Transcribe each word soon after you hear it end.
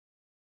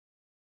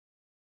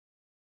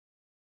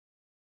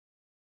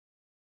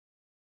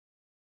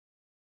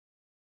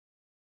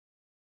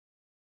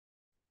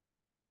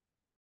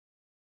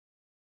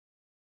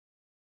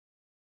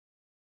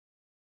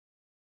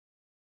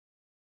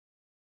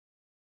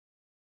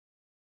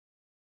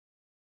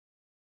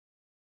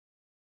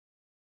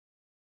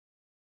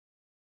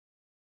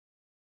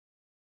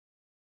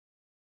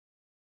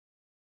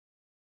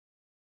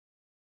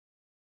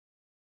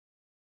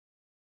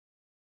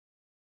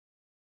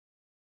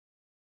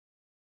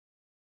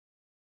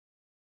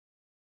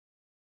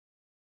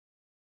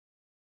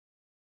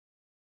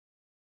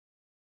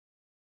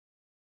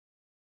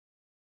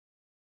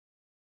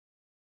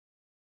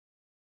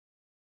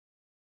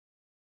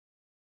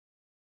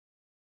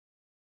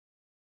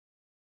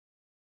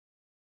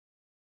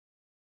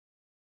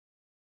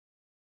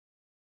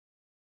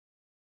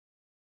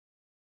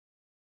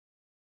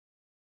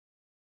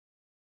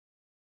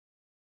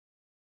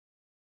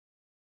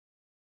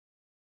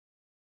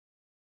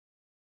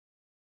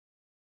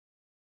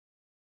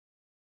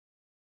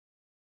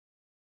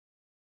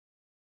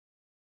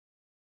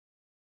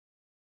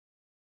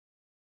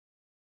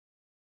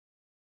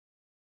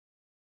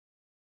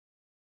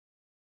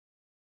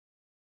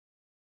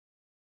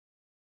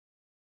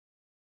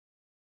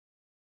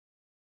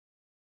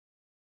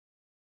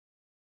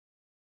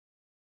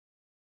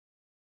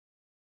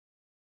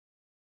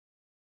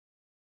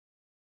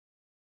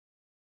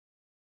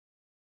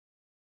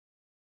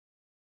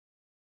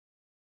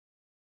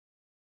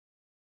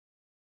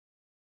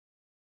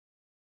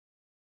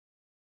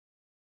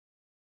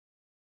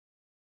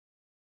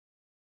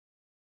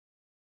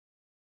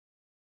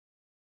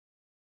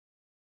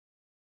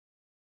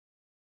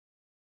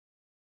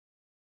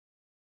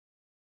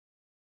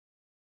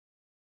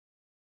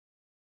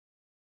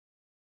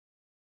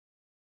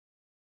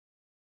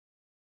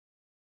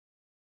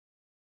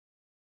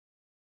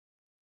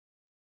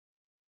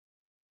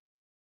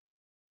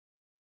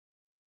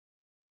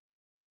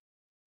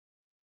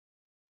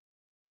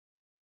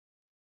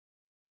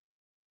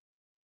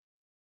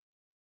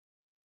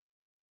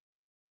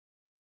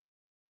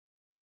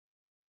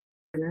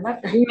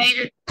You made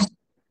it.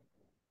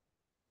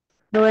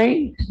 All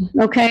right.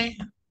 Okay.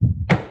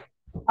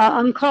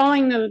 I'm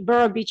calling the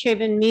Borough of Beach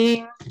Haven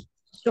meeting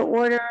to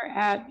order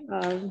at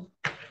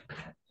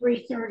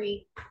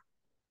 3:30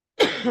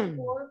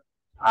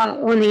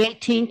 on the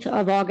 18th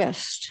of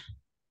August.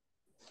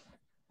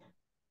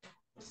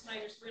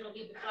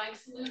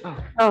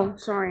 Oh,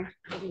 sorry.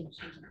 To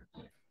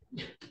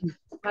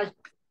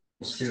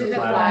the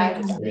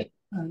flag of the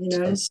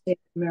United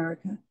States of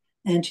America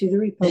and to the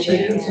republic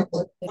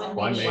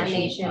one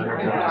nation under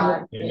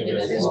God,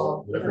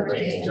 indivisible, with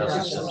liberty and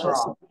justice for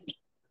all.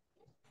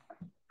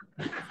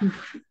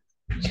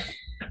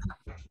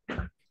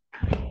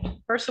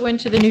 Pursuant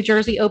to the New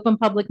Jersey Open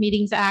Public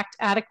Meetings Act,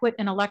 adequate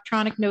and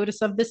electronic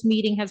notice of this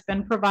meeting has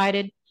been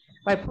provided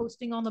by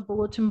posting on the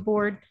bulletin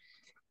board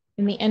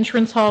in the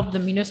entrance hall of the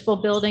municipal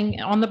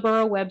building on the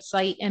borough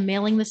website and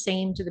mailing the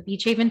same to the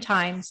Beach Haven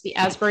Times, the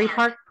Asbury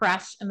Park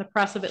Press, and the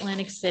Press of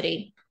Atlantic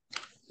City.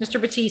 Mr.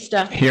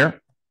 Batista.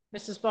 Here.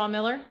 Mrs.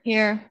 Ball-Miller.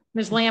 Here.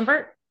 Ms.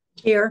 Lambert.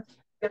 Here.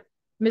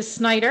 Ms.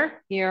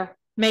 Snyder. Here.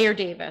 Mayor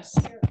Davis.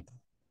 Here.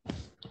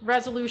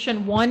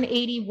 Resolution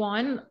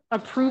 181,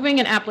 approving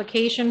an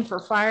application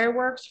for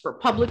fireworks for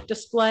public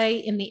display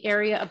in the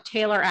area of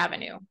Taylor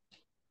Avenue.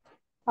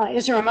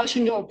 Is there a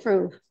motion to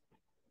approve?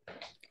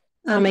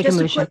 I'll make a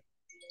motion.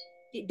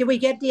 Did we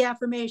get the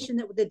affirmation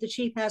that the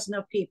chief has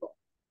enough people?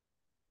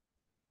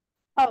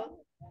 Oh,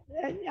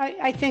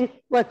 I think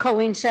what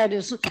Colleen said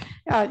is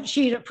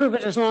she'd approve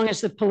it as long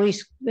as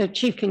the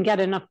chief can get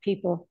enough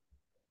people.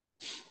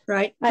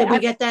 Right. Did we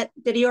get that?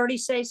 Did he already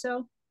say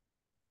so?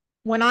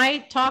 When I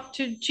talked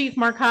to Chief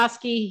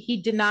Markowski, he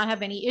did not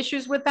have any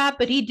issues with that,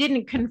 but he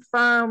didn't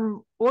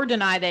confirm or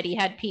deny that he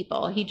had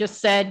people. He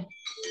just said,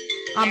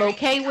 I'm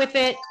okay with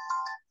it.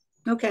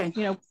 Okay.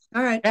 You know,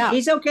 all right. Yeah.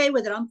 He's okay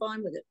with it. I'm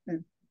fine with it.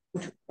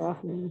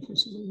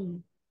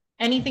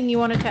 Anything you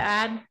wanted to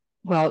add?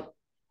 Well,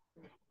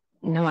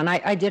 no, and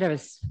I did have a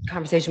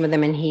conversation with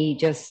him, and he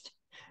just,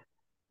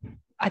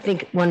 I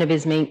think one of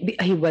his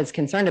he was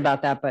concerned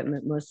about that, but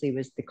mostly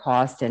was the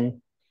cost,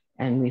 and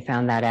we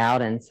found that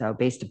out. And so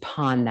based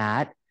upon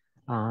that,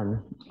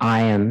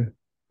 I'm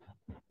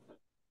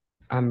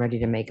ready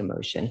to make a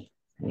motion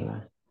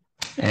anyway.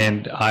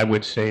 And I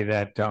would say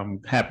that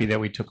I'm happy that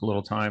we took a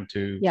little time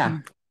to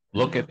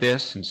look at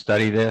this and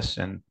study this.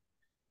 And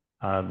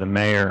the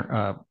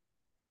mayor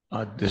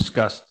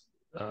discussed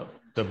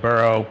the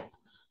borough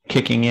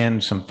kicking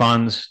in some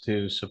funds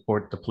to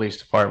support the police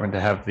department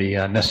to have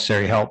the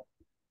necessary help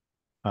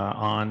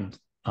on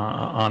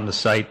the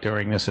site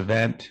during this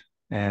event.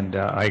 And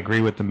I agree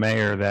with the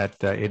mayor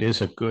that it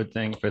is a good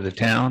thing for the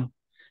town.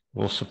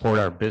 We'll support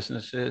our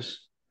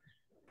businesses.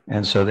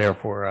 And so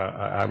therefore,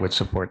 I would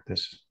support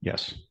this.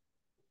 Yes.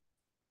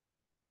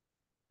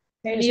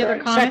 Any other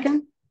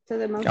comments? To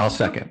the motion? I'll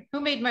second.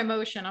 Who made my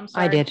motion? I'm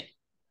sorry. I did.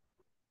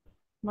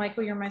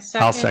 Michael, you're my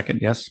second. I'll second,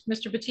 yes.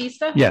 Mr.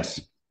 Batista?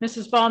 Yes.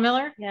 Mrs.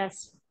 Ball-Miller?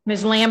 Yes.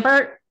 Ms.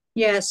 Lambert?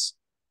 Yes.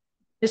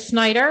 Ms.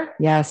 Snyder?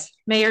 Yes.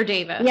 Mayor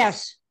Davis?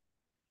 Yes.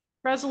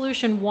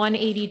 Resolution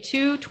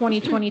 182,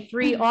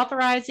 2023,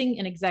 authorizing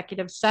an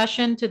executive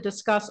session to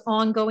discuss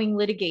ongoing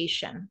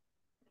litigation.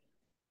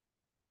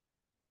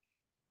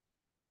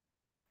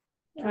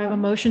 Do I have a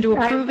motion to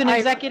approve an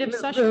executive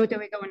session? Do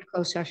we go into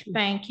closed session?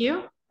 Thank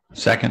you.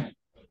 Second.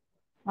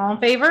 All in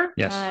favor?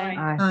 Yes.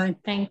 Aye.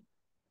 Thank you.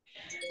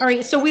 All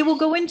right, so we will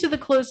go into the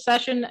closed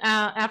session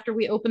after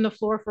we open the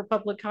floor for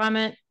public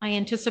comment. I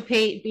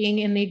anticipate being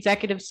in the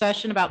executive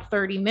session about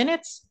 30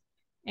 minutes.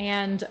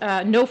 And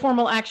no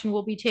formal action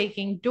will be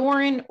taken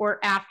during or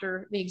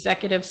after the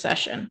executive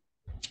session.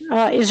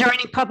 Is there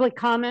any public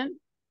comment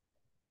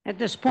at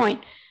this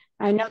point?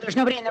 I know there's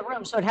nobody in the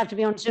room, so it'd have to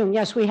be on Zoom.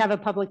 Yes, we have a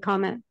public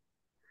comment.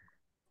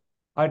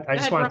 I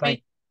just want to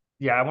thank,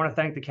 I want to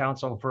thank the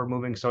council for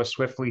moving so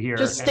swiftly here.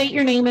 Just state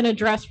your name and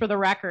address for the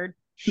record.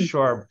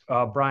 Sure.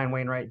 Brian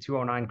Wainwright,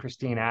 209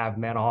 Christine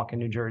Ave, Manahawkin,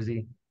 New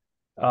Jersey.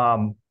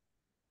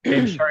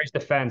 In Sherry's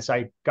defense,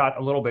 I got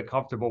a little bit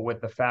comfortable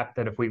with the fact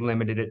that if we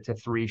limited it to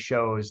 3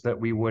 shows, that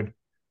we would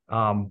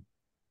have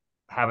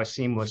a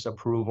seamless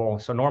approval.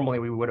 So normally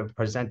we would have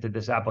presented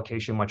this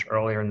application much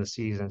earlier in the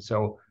season.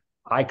 So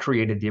I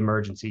created the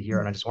emergency here,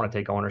 and I just want to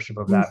take ownership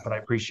of that. But I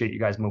appreciate you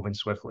guys moving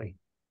swiftly.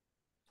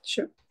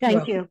 Sure.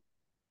 Thank you.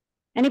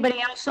 Anybody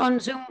else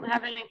on Zoom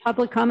have any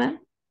public comment?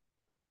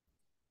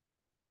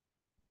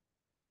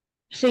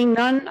 Seeing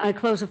none, I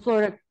close the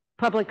floor to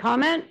public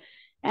comment.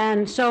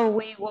 And so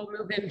we will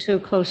move into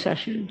closed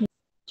session.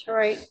 All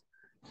right.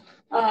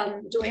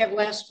 Do we have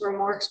last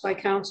remarks by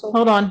council?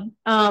 Hold on.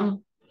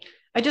 Tom,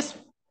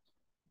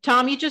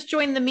 you just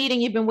joined the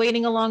meeting. You've been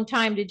waiting a long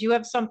time. Did you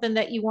have something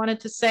that you wanted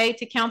to say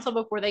to council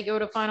before they go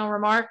to final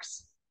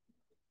remarks?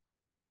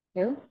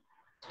 Who?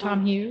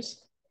 Tom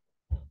Hughes.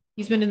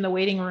 He's been in the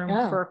waiting room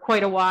for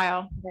quite a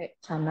while. Right.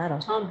 Tom Meadow.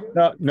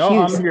 No,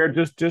 Hughes. I'm here.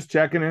 Just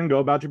checking in. Go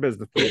about your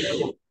business, please.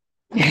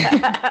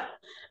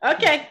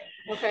 Okay.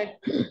 Okay.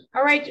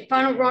 All right.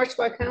 Final remarks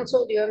by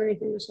council. Do you have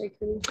anything to say,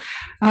 Katie?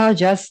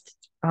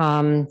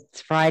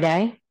 It's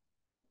Friday.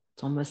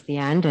 It's almost the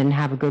end, and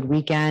have a good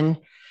weekend.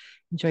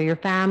 enjoy your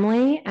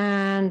family.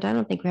 And I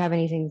don't think we have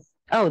anything.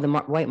 Oh, the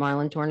White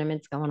Marlin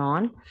tournament's going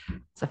on.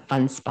 It's a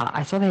fun spot.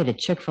 I saw they had a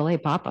Chick-fil-A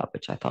pop-up,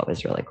 which I thought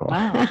was really cool.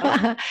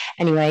 Wow.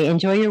 Anyway,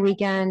 enjoy your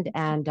weekend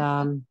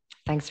and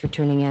thanks for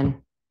tuning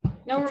in.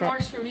 No That's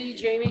remarks for me,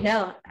 Jamie?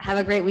 No, have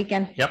a great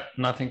weekend. Yep,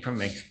 nothing from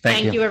me.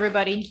 Thank you,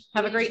 everybody.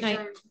 Have a great night.